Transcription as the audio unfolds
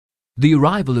The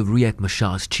arrival of Riek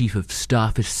Machar's chief of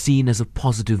staff is seen as a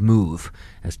positive move,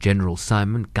 as General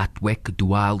Simon Gatwek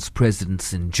Doual's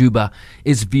presence in Juba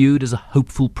is viewed as a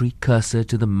hopeful precursor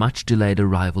to the much-delayed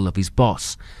arrival of his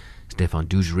boss, Stefan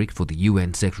Dujarric, for the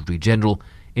UN Secretary-General,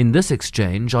 in this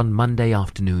exchange on Monday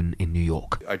afternoon in New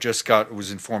York. I just was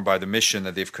informed by the mission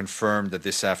that they've confirmed that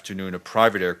this afternoon a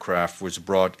private aircraft was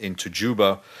brought into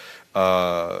Juba.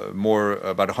 About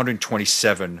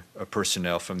 127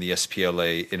 personnel from the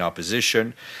SPLA in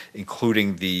opposition,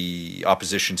 including the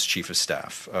opposition's chief of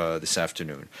staff this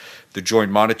afternoon. The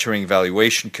Joint Monitoring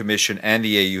Evaluation Commission and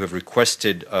the AU have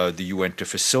requested the UN to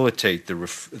facilitate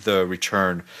the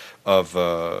return of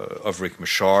Riek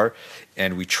Machar,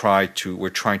 and we're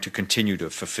trying to continue to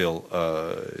fulfill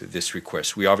this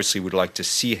request. We obviously would like to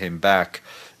see him back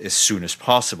as soon as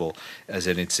possible, as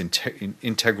it's an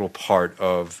integral part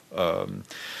of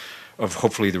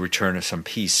hopefully the return of some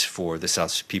peace for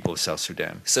the people of South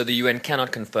Sudan. So the UN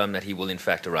cannot confirm that he will in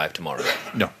fact arrive tomorrow?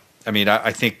 No. I mean,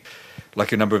 I think,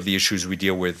 like a number of the issues we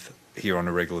deal with here on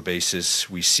a regular basis,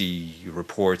 we see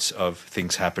reports of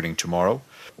things happening tomorrow.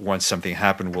 Once something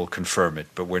happens, we'll confirm it,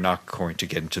 but we're not going to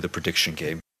get into the prediction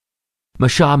game.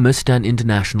 Machar missed an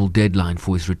international deadline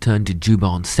for his return to Juba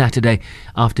on Saturday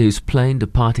after his plane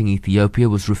departing Ethiopia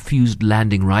was refused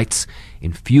landing rights,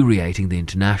 infuriating the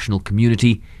international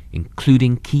community,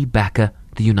 including key backer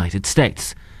the United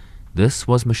States. This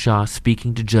was Machar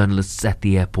speaking to journalists at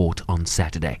the airport on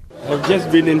Saturday. I've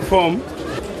just been informed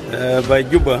by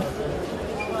Juba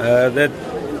that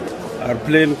our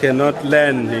plane cannot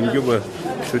land in Juba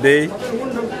today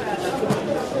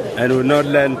and will not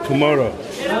land tomorrow.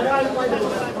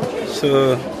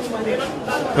 So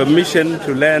permission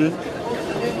to land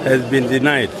has been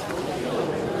denied.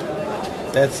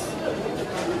 That's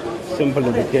simple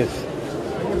as the case.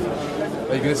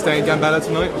 Are you going to stay in Gambela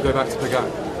tonight or go back to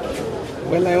Pagak?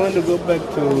 Well, I want to go back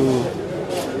to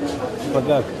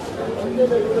Pagak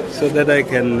so that I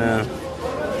can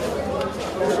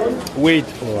wait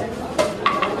for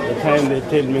the time they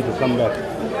tell me to come back.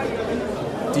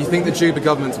 Do you think the Juba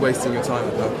government's wasting your time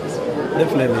with purpose?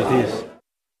 Definitely it is.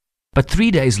 But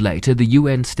 3 days later, the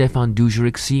UN Stefan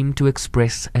Dujarric seemed to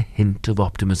express a hint of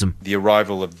optimism. The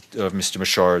arrival of Mr.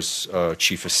 Machar's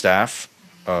chief of staff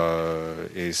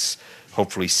is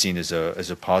hopefully seen as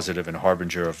a positive and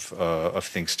harbinger of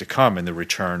things to come, and the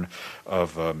return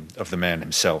of the man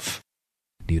himself.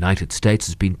 The United States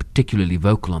has been particularly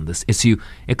vocal on this issue,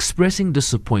 expressing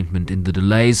disappointment in the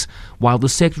delays, while the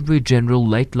Secretary-General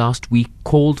late last week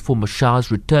called for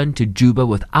Machar's return to Juba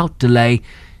without delay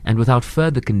and without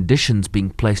further conditions being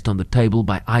placed on the table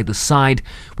by either side,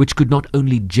 which could not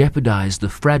only jeopardize the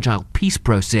fragile peace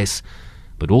process,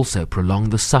 but also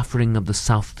prolong the suffering of the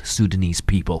South Sudanese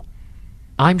people.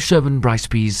 I'm Shervin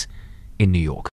Brycepease in New York.